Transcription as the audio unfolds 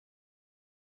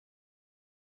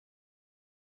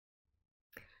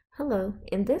Hello,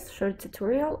 in this short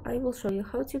tutorial I will show you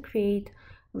how to create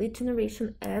lead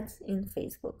generation ads in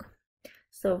Facebook.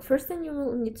 So first thing you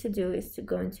will need to do is to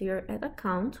go into your ad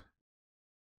account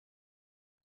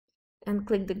and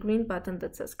click the green button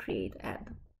that says create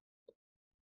ad.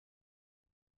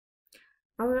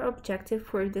 Our objective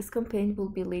for this campaign will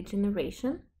be lead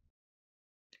generation,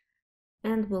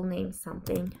 and we'll name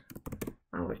something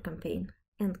our campaign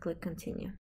and click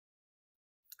continue.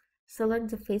 Select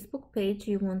the Facebook page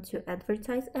you want to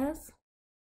advertise as.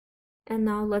 And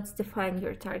now let's define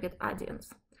your target audience.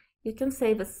 You can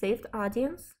save a saved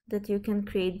audience that you can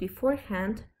create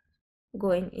beforehand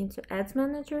going into Ads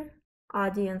Manager,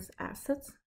 Audience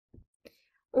Assets,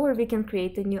 or we can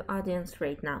create a new audience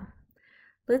right now.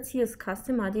 Let's use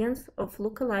custom audience of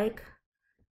lookalike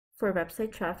for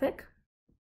website traffic.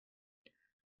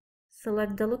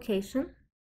 Select the location,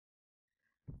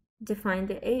 define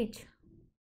the age,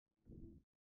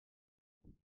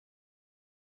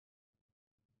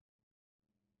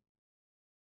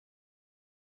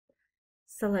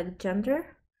 select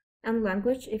gender and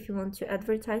language if you want to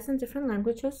advertise in different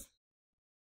languages.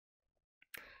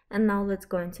 And now let's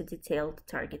go into detailed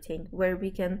targeting, where we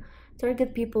can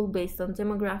target people based on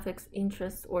demographics,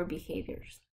 interests, or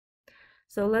behaviors.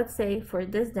 So let's say for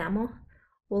this demo,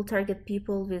 we'll target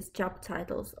people with job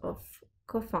titles of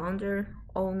co-founder,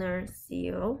 owner,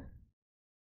 CEO.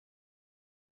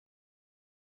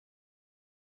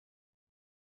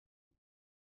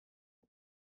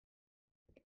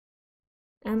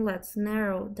 And let's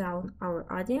narrow down our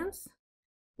audience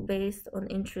based on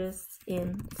interests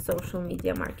in social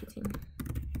media marketing.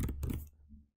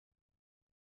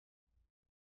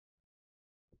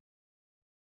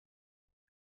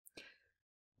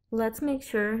 Let's make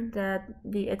sure that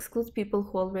we exclude people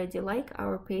who already like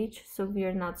our page, so we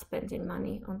are not spending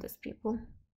money on these people.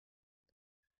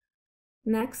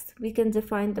 Next, we can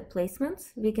define the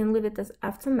placements. We can leave it as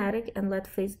automatic and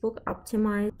let Facebook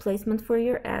optimize placement for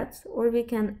your ads, or we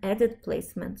can edit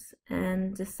placements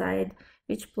and decide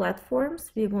which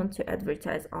platforms we want to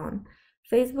advertise on.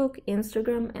 Facebook,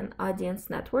 Instagram, and Audience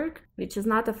Network, which is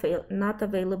not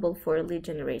available for a lead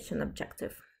generation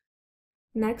objective.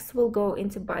 Next, we'll go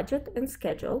into budget and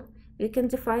schedule. We can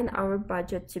define our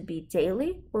budget to be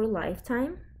daily or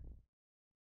lifetime.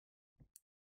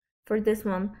 For this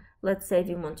one, let's say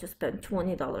we want to spend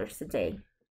 $20 a day.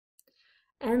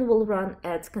 And we'll run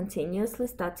ads continuously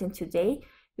starting today,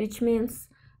 which means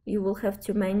you will have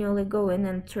to manually go in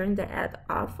and turn the ad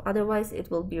off, otherwise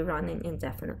it will be running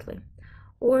indefinitely.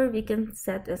 Or we can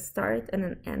set a start and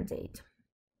an end date.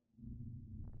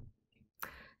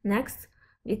 Next,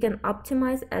 we can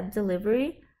optimize ad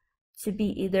delivery to be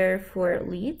either for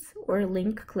leads or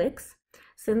link clicks.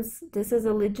 Since this is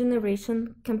a lead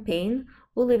generation campaign,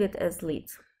 we'll leave it as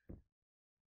leads.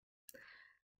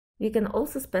 We can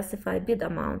also specify bid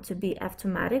amount to be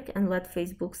automatic and let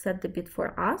Facebook set the bid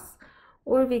for us,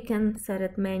 or we can set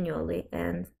it manually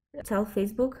and tell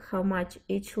Facebook how much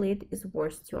each lead is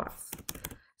worth to us.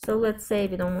 So let's say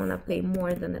we don't want to pay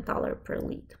more than $1 per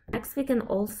lead. Next, we can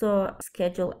also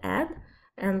schedule ad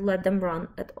and let them run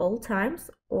at all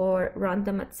times or run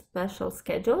them at special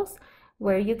schedules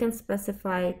where you can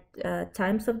specify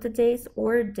times of the days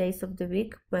or days of the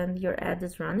week when your ad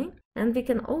is running. And we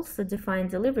can also define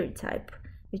delivery type,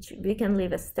 which we can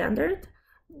leave as standard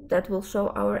that will show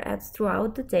our ads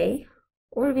throughout the day,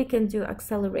 or we can do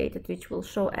accelerated, which will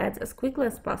show ads as quickly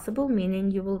as possible,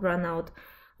 meaning you will run out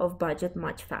of budget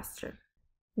much faster.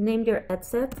 Name your ad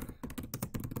set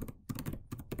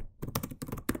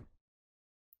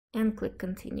and click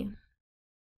continue.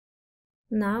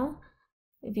 Now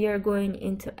we are going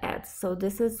into ads, so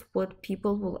this is what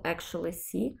people will actually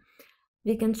see.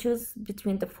 We can choose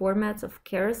between the formats of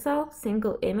carousel,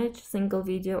 single image, single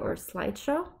video, or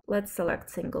slideshow. Let's select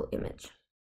single image.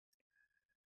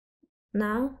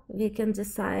 Now we can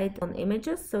decide on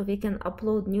images, so we can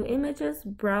upload new images,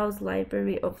 browse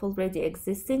library of already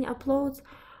existing uploads,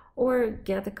 or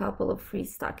get a couple of free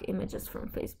stock images from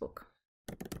Facebook.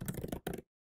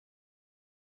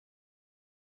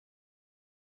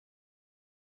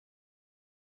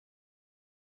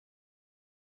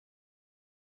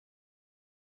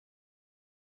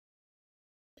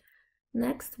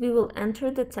 Next, we will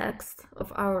enter the text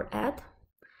of our ad.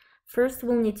 First,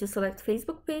 we'll need to select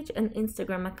Facebook page and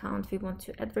Instagram account we want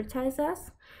to advertise as.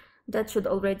 That should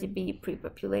already be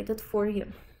pre-populated for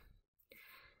you.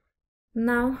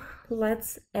 Now,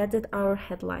 let's edit our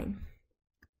headline.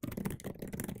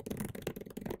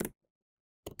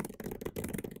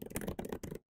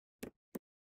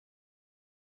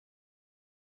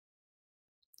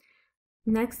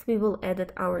 Next, we will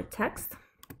edit our text.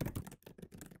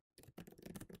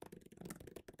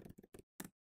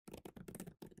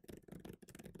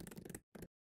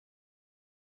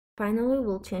 Finally,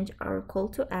 we'll change our call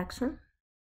to action.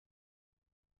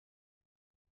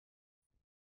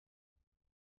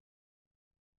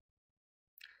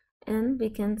 And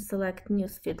we can select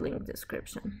newsfeed link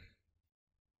description.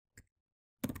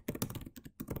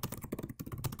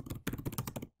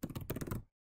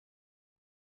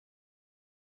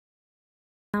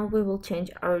 Now we will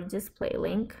change our display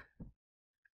link.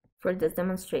 For this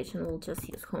demonstration, we'll just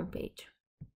use homepage.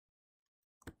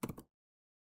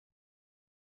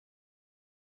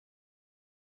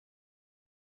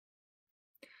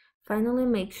 Finally,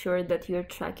 make sure that you're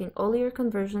tracking all your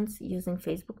conversions using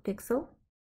Facebook Pixel.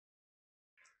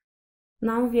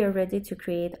 Now we are ready to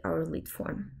create our lead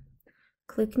form.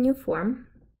 Click New Form,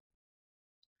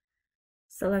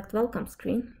 select Welcome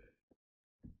Screen,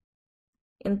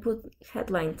 input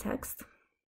headline text,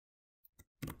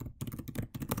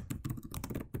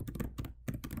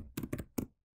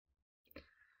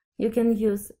 you can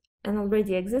use an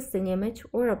already existing image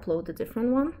or upload a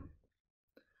different one.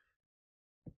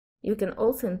 You can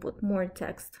also input more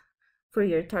text for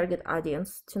your target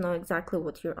audience to know exactly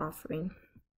what you're offering.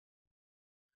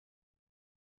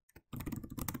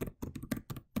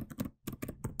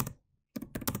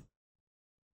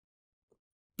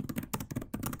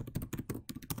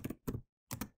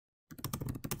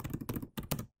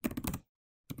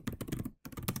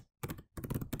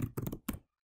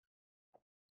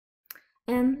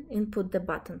 And input the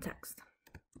button text.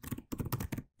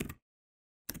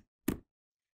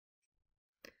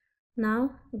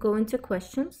 Now go into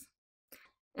questions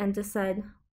and decide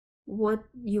what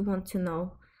you want to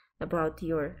know about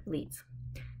your leads.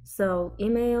 So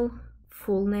email,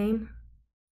 full name.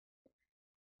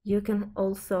 You can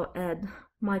also add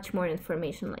much more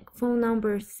information like phone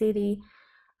number, city,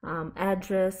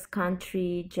 address,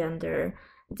 country, gender,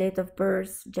 date of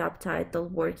birth, job title,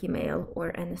 work email,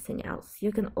 or anything else.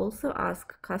 You can also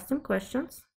ask custom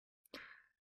questions.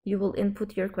 You will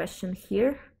input your question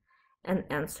here and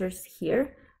answers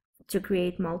here to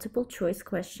create multiple choice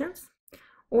questions,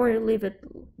 or leave it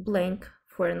blank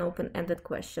for an open-ended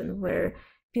question where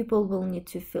people will need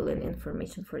to fill in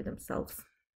information for themselves.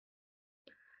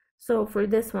 So for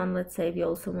this one, let's say we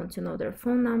also want to know their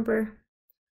phone number,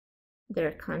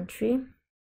 their country,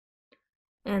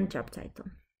 and job title.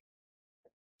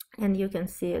 And you can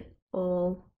see it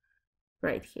all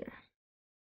right here.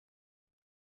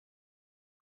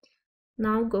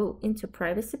 Now go into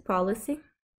privacy policy.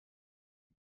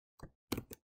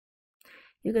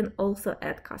 You can also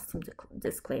add custom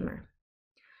disclaimer.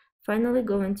 Finally,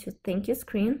 go into thank you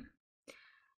screen,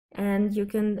 and you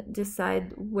can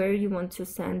decide where you want to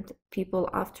send people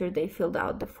after they filled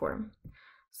out the form.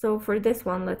 So for this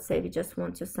one, let's say we just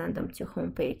want to send them to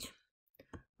homepage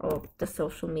of the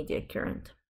social media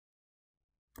current.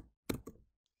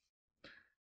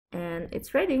 And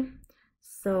it's ready.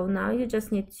 So now you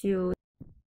just need to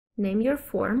name your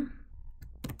form,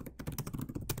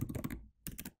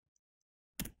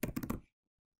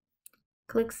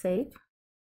 click Save,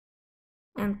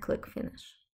 and click Finish.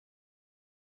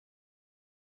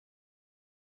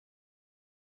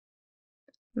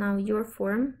 Now your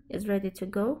form is ready to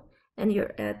go and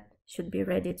your ad should be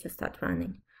ready to start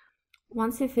running.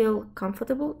 Once you feel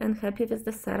comfortable and happy with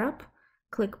the setup,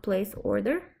 click Place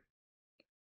Order.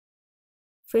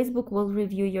 Facebook will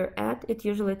review your ad. It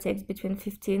usually takes between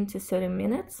 15 to 30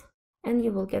 minutes, and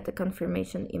you will get a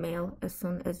confirmation email as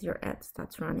soon as your ad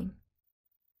starts running.